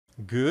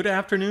Good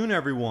afternoon,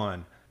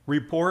 everyone.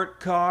 Report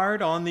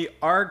card on the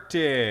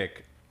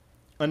Arctic.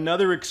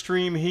 Another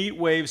extreme heat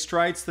wave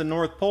strikes the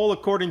North Pole,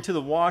 according to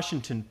the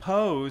Washington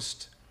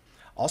Post,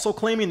 also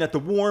claiming that the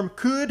warm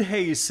could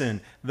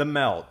hasten the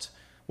melt.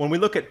 When we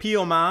look at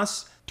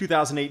POMAS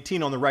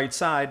 2018 on the right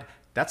side,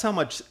 that's how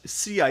much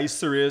sea ice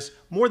there is.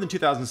 More than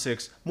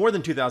 2006, more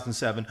than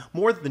 2007,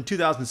 more than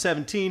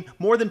 2017,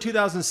 more than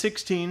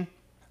 2016.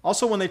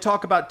 Also, when they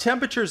talk about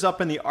temperatures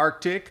up in the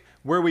Arctic,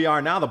 where we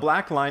are now, the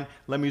black line,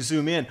 let me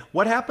zoom in.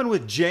 What happened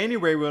with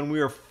January when we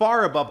were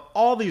far above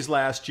all these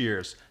last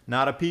years?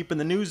 Not a peep in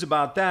the news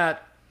about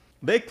that.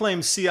 They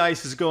claim sea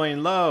ice is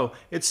going low.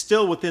 It's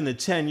still within the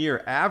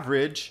 10-year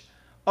average.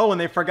 Oh,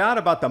 and they forgot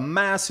about the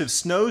massive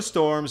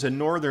snowstorms in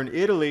northern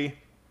Italy.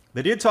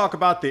 They did talk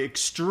about the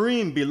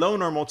extreme below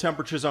normal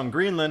temperatures on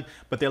Greenland,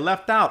 but they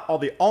left out all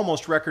the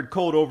almost record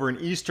cold over in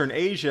Eastern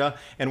Asia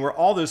and where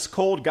all this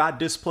cold got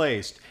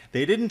displaced.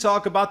 They didn't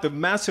talk about the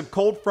massive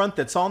cold front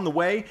that's on the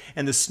way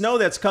and the snow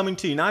that's coming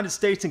to the United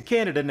States and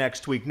Canada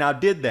next week. Now,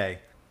 did they?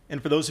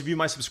 And for those of you,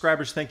 my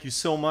subscribers, thank you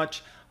so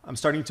much. I'm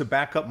starting to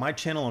back up my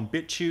channel on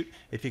BitChute.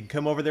 If you can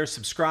come over there,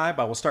 subscribe,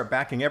 I will start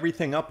backing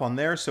everything up on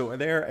there. So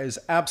there is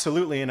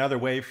absolutely another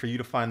way for you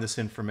to find this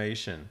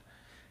information.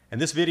 And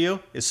this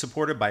video is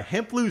supported by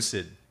Hemp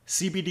Lucid,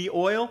 CBD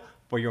oil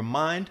for your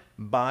mind,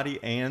 body,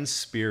 and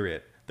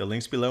spirit. The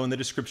link's below in the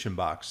description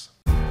box.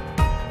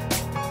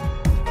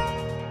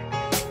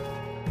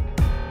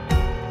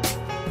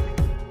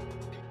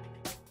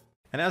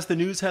 And as the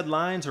news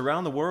headlines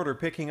around the world are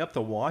picking up,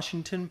 the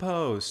Washington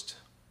Post.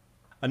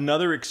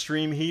 Another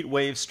extreme heat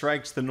wave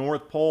strikes the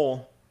North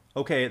Pole.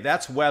 Okay,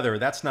 that's weather,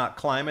 that's not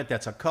climate,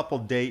 that's a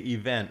couple-day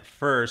event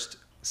first.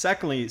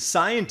 Secondly,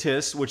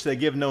 scientists, which they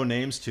give no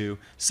names to,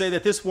 say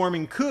that this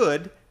warming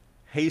could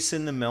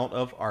hasten the melt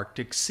of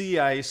Arctic sea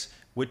ice,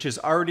 which is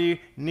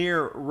already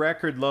near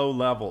record low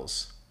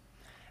levels.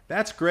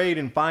 That's great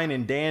and fine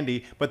and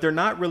dandy, but they're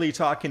not really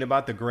talking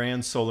about the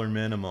grand solar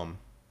minimum.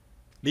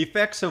 The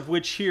effects of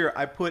which here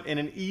I put in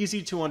an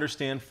easy to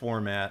understand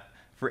format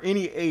for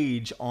any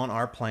age on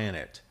our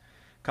planet.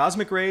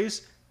 Cosmic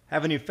rays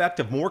have an effect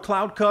of more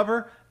cloud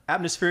cover,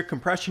 atmospheric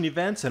compression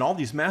events, and all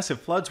these massive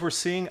floods we're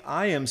seeing.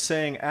 I am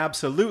saying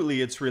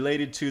absolutely it's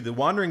related to the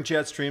wandering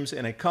jet streams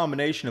and a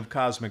combination of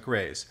cosmic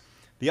rays.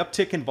 The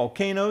uptick in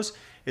volcanoes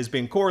is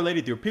being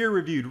correlated through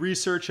peer-reviewed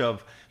research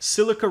of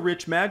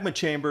silica-rich magma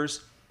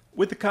chambers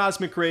with the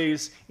cosmic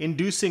rays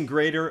inducing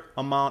greater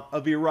amount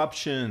of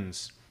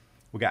eruptions.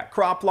 We got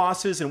crop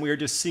losses, and we are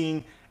just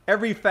seeing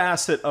every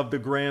facet of the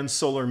grand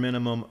solar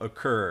minimum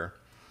occur.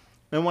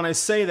 And when I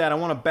say that, I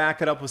want to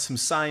back it up with some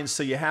science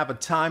so you have a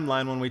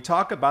timeline when we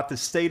talk about the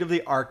state of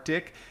the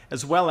Arctic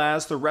as well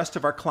as the rest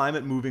of our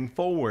climate moving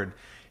forward.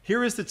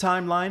 Here is the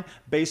timeline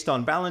based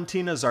on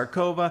Valentina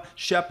Zarkova,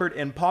 Shepard,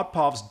 and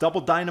Popov's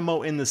double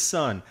dynamo in the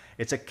sun.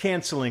 It's a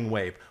canceling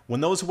wave.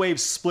 When those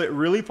waves split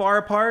really far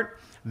apart,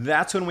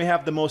 that's when we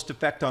have the most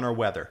effect on our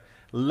weather.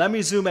 Let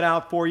me zoom it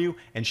out for you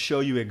and show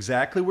you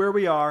exactly where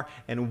we are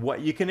and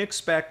what you can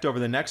expect over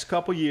the next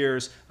couple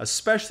years,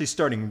 especially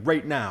starting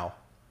right now.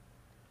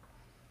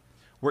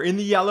 We're in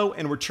the yellow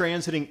and we're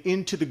transiting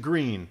into the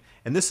green.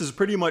 And this is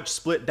pretty much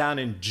split down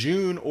in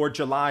June or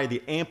July.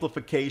 The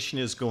amplification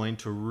is going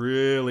to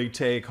really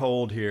take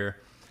hold here.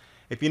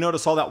 If you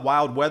notice all that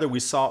wild weather we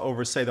saw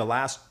over, say, the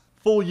last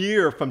full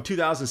year from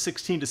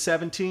 2016 to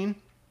 17,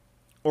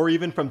 or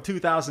even from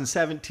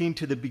 2017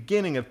 to the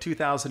beginning of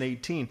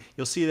 2018,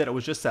 you'll see that it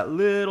was just that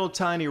little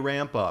tiny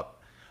ramp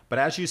up. But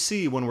as you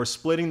see, when we're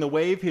splitting the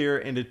wave here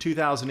into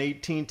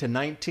 2018 to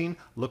 19,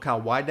 look how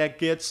wide that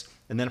gets.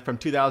 And then from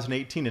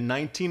 2018 to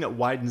 19, it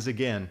widens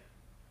again.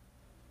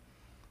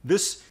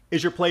 This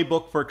is your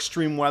playbook for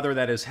extreme weather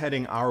that is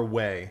heading our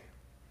way.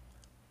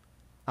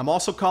 I'm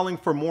also calling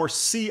for more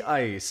sea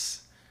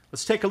ice.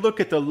 Let's take a look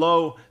at the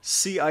low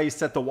sea ice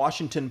that the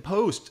Washington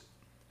Post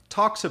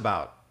talks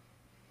about.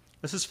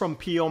 This is from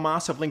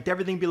POMAS. I've linked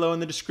everything below in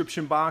the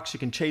description box. You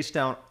can chase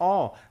down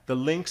all the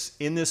links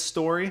in this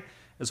story,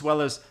 as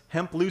well as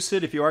Hemp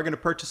Lucid. If you are going to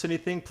purchase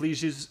anything,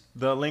 please use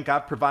the link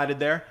I've provided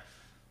there.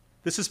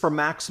 This is for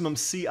maximum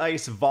sea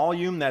ice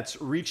volume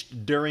that's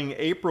reached during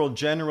April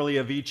generally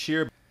of each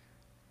year.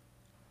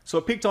 So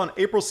it peaked on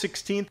April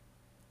 16th.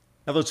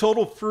 Now the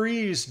total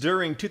freeze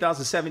during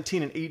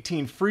 2017 and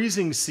 18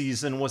 freezing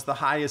season was the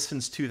highest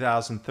since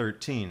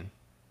 2013.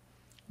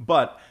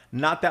 But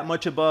not that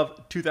much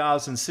above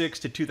 2006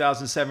 to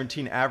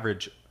 2017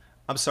 average.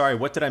 I'm sorry,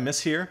 what did I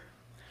miss here?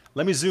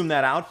 Let me zoom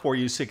that out for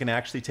you so you can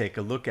actually take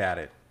a look at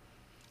it.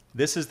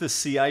 This is the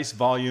sea ice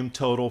volume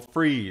total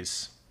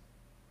freeze.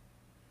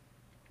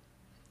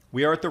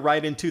 We are at the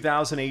right in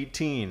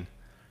 2018.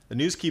 The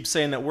news keeps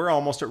saying that we're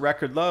almost at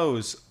record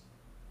lows.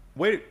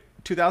 Wait,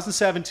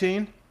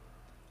 2017,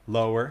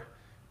 lower.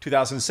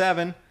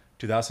 2007,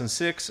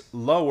 2006,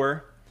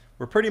 lower.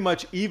 We're pretty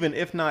much even,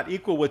 if not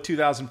equal, with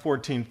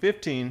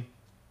 2014-15.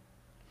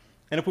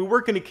 And if we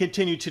were going to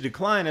continue to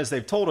decline, as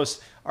they've told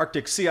us,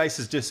 Arctic sea ice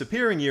is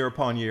disappearing year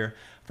upon year,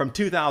 From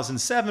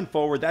 2007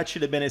 forward, that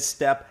should have been a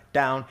step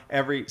down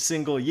every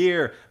single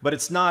year, but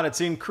it's not.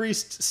 It's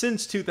increased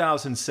since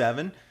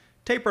 2007,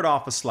 tapered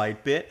off a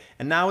slight bit,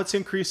 and now it's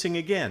increasing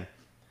again.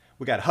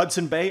 We got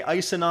Hudson Bay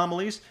ice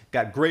anomalies,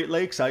 got Great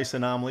Lakes ice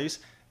anomalies,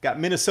 got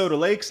Minnesota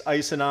Lakes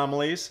ice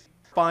anomalies,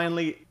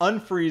 finally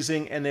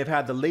unfreezing, and they've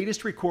had the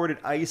latest recorded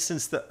ice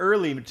since the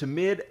early to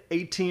mid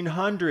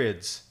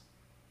 1800s.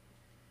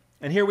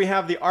 And here we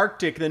have the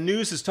Arctic. The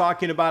news is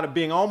talking about it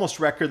being almost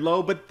record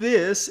low, but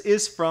this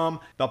is from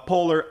the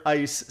Polar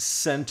Ice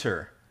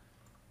Center.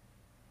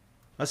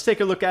 Let's take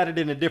a look at it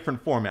in a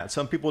different format.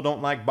 Some people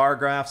don't like bar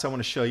graphs. I want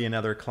to show you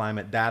another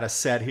climate data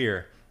set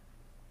here.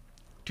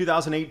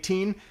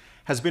 2018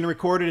 has been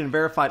recorded and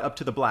verified up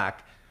to the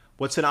black.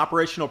 What's an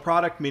operational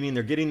product, meaning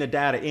they're getting the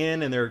data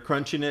in and they're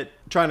crunching it,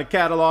 trying to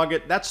catalog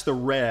it, that's the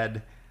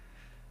red.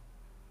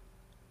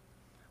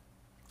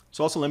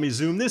 So also let me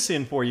zoom this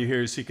in for you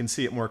here so you can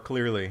see it more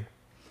clearly.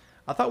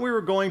 I thought we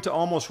were going to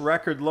almost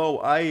record low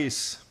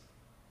ice.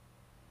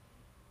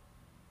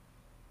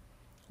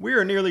 We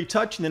are nearly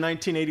touching the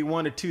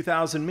 1981 to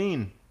 2000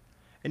 mean.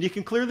 And you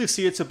can clearly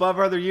see it's above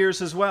other years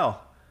as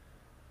well.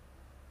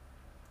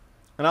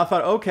 And I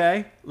thought,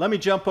 okay, let me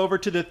jump over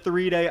to the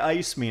 3-day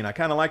ice mean. I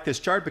kind of like this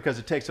chart because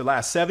it takes the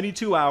last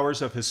 72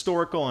 hours of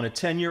historical on a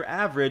 10-year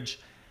average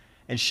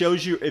and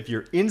shows you if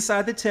you're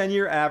inside the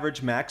 10-year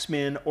average max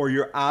min or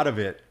you're out of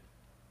it.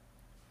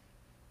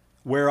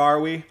 Where are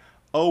we?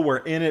 Oh, we're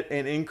in it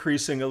and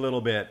increasing a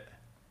little bit.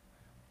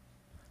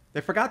 They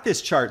forgot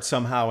this chart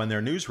somehow in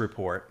their news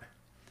report.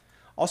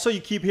 Also, you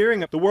keep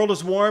hearing, the world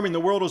is warming,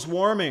 the world is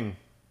warming.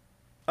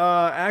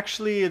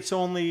 Actually, it's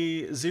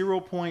only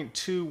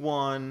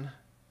 0.21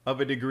 of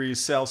a degree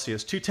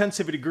Celsius, 0.2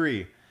 of a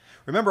degree.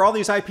 Remember, all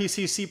these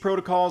IPCC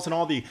protocols and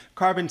all the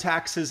carbon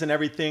taxes and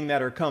everything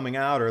that are coming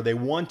out, or they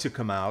want to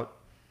come out,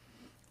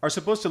 are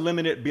supposed to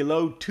limit it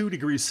below 2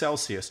 degrees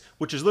Celsius,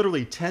 which is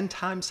literally 10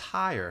 times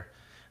higher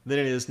than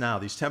it is now.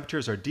 These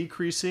temperatures are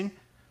decreasing.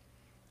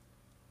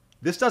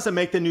 This doesn't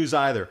make the news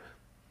either.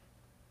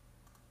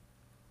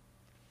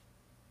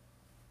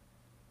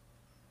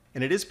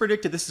 And it is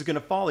predicted this is going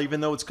to fall,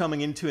 even though it's coming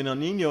into an El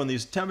Nino and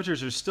these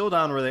temperatures are still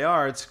down where they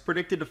are. It's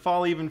predicted to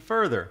fall even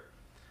further.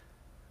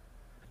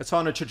 It's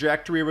on a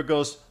trajectory where it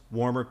goes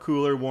warmer,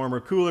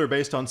 cooler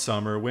based on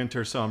summer,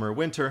 winter, summer,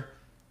 winter.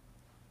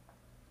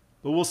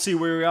 But we'll see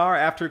where we are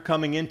after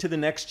coming into the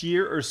next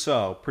year or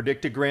so.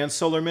 Predicted grand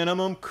solar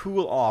minimum,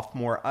 cool off,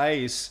 more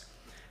ice.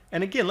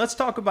 And again, let's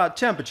talk about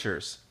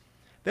temperatures.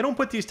 They don't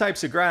put these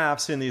types of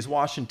graphs in these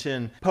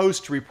Washington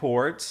Post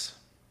reports.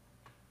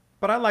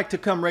 But I like to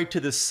come right to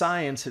the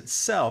science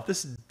itself.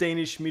 This is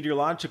Danish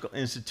Meteorological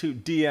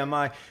Institute,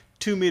 DMI,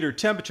 2-meter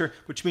temperature,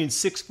 which means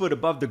 6 foot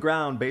above the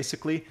ground,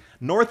 basically,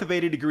 north of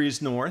 80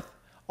 degrees north,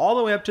 all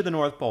the way up to the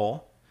North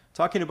Pole,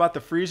 talking about the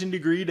freezing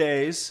degree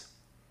days.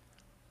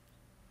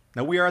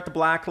 Now we are at the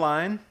black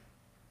line,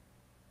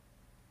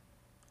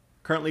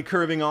 currently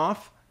curving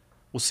off.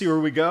 We'll see where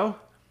we go.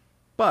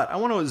 But I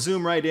want to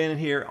zoom right in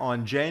here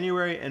on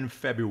January and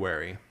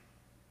February.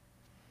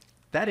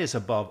 That is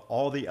above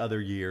all the other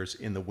years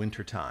in the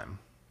wintertime.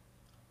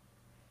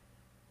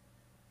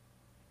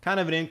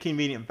 Kind of an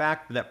inconvenient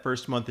fact for that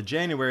first month of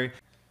January.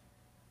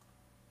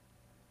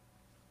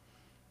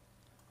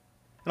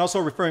 And also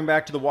referring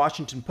back to the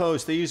Washington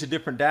Post, they use a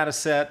different data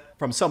set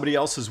from somebody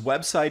else's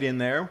website in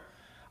there.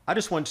 I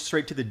just went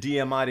straight to the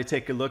DMI to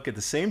take a look at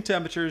the same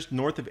temperatures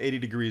north of 80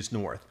 degrees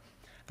north.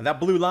 And that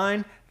blue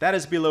line, that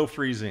is below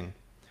freezing.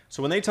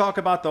 So when they talk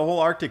about the whole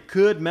Arctic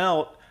could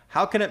melt,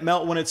 how can it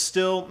melt when it's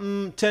still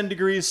 10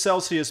 degrees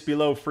Celsius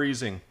below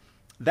freezing?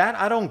 That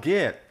I don't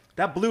get.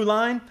 That blue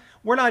line,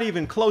 we're not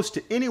even close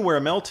to anywhere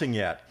melting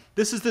yet.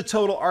 This is the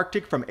total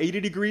Arctic from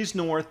 80 degrees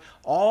north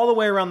all the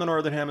way around the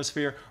northern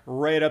hemisphere,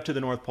 right up to the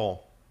North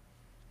Pole.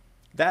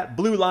 That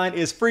blue line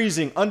is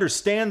freezing.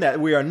 Understand that.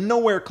 We are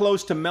nowhere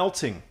close to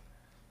melting.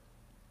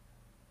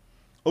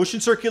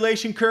 Ocean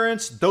circulation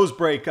currents, those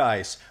break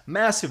ice.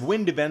 Massive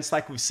wind events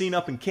like we've seen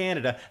up in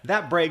Canada,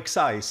 that breaks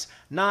ice.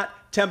 Not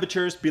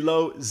temperatures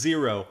below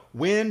zero.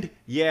 Wind,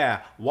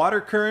 yeah.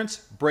 Water currents,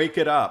 break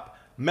it up.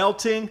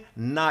 Melting,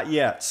 not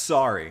yet.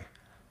 Sorry.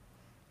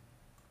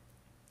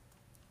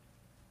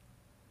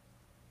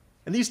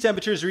 And these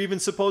temperatures are even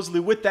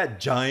supposedly with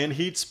that giant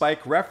heat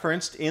spike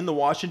referenced in the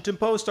Washington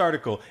Post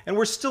article. And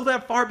we're still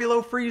that far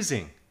below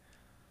freezing.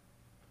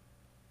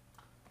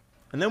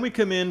 And then we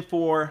come in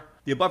for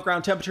the above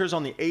ground temperatures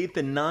on the 8th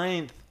and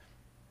 9th.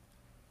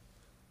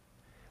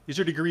 These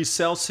are degrees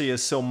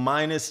Celsius, so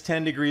minus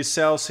 10 degrees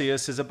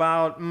Celsius is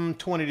about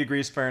 20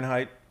 degrees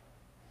Fahrenheit.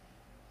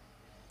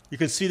 You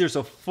can see there's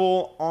a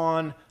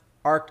full-on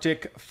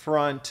Arctic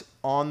front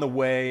on the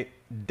way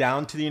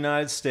down to the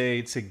United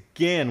States,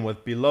 again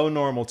with below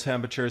normal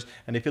temperatures.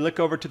 And if you look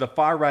over to the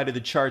far right of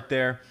the chart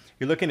there,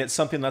 you're looking at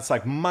something that's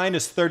like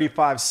minus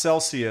 35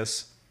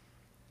 Celsius.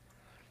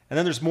 And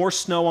then there's more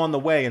snow on the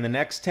way in the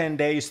next 10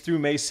 days through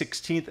May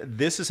 16th.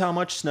 This is how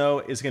much snow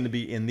is going to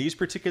be in these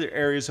particular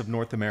areas of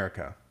North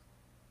America.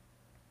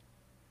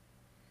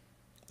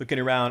 Looking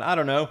around, I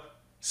don't know,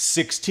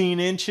 16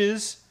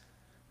 inches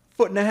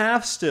 1.5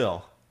 foot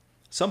still.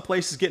 Some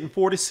places getting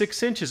 4 to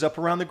 6 inches up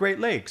around the Great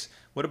Lakes.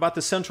 What about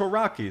the Central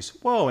Rockies?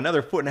 Whoa,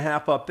 another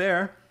 1.5 foot up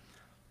there.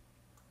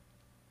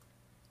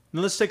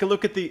 Now let's take a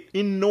look at the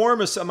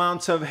enormous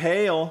amounts of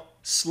hail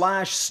 /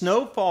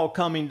 snowfall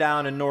coming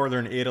down in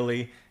northern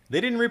Italy. They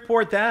didn't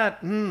report that.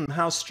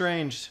 How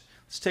strange.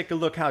 Let's take a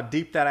look how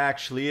deep that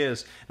actually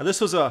is. Now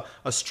this was a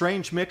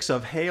strange mix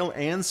of hail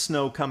and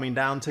snow coming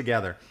down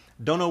together.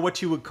 Don't know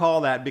what you would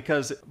call that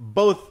because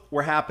both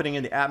were happening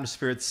in the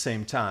atmosphere at the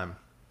same time.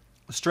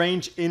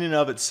 Strange in and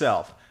of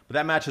itself. But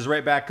that matches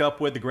right back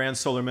up with the grand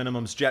solar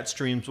minimums, jet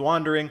streams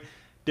wandering,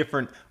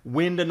 different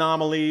wind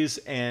anomalies,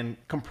 and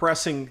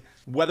compressing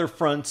weather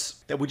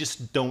fronts that we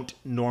just don't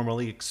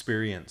normally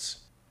experience.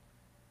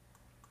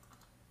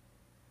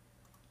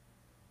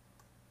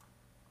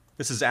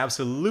 This is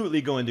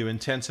absolutely going to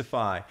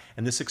intensify,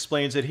 and this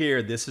explains it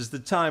here. This is the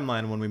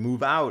timeline. When we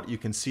move out, you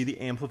can see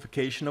the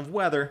amplification of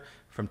weather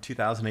from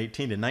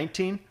 2018 to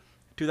 19.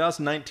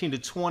 2019 to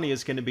 20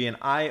 is going to be an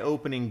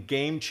eye-opening,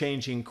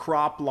 game-changing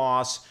crop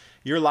loss.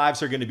 Your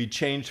lives are going to be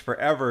changed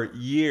forever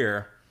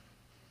year.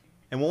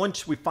 And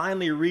once we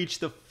finally reach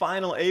the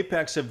final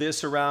apex of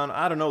this around,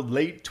 I don't know,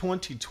 late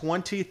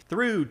 2020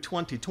 through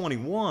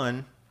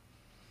 2021,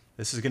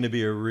 this is going to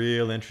be a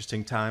real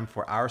interesting time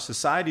for our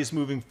societies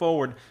moving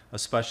forward,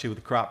 especially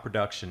with crop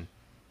production.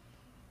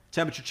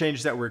 Temperature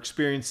changes that we're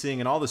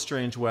experiencing and all the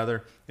strange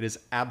weather, it is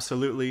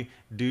absolutely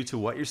due to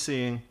what you're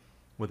seeing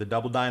with a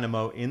double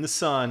dynamo in the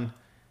sun.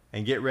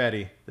 And get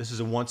ready. This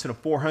is a once in a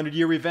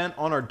 400-year event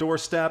on our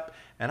doorstep.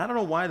 And I don't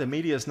know why the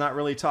media is not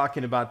really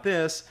talking about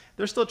this.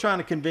 They're still trying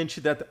to convince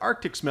you that the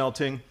Arctic's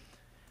melting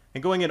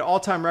and going into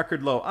all-time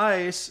record low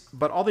ice,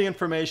 but all the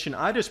information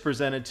I just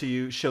presented to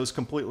you shows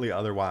completely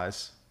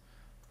otherwise.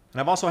 And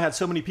I've also had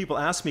so many people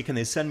ask me, can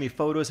they send me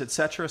photos,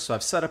 etc. So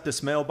I've set up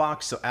this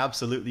mailbox, so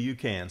absolutely you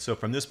can. So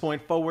from this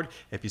point forward,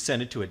 if you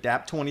send it to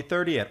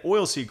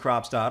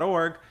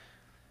adapt2030@oilseedcrops.org,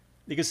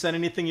 you can send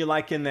anything you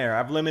like in there.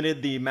 I've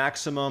limited the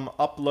maximum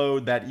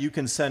upload that you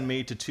can send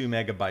me to 2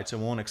 megabytes. I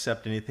won't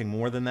accept anything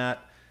more than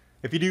that.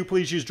 If you do,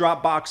 please use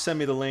Dropbox, send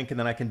me the link, and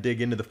then I can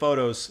dig into the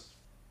photos.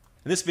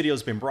 And this video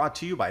has been brought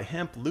to you by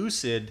Hemp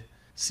Lucid,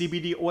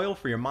 CBD oil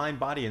for your mind,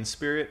 body, and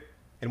spirit.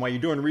 And while you're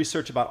doing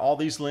research about all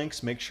these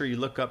links, make sure you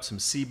look up some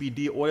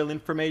CBD oil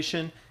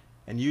information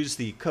and use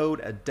the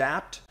code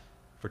ADAPT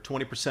for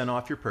 20%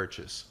 off your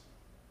purchase.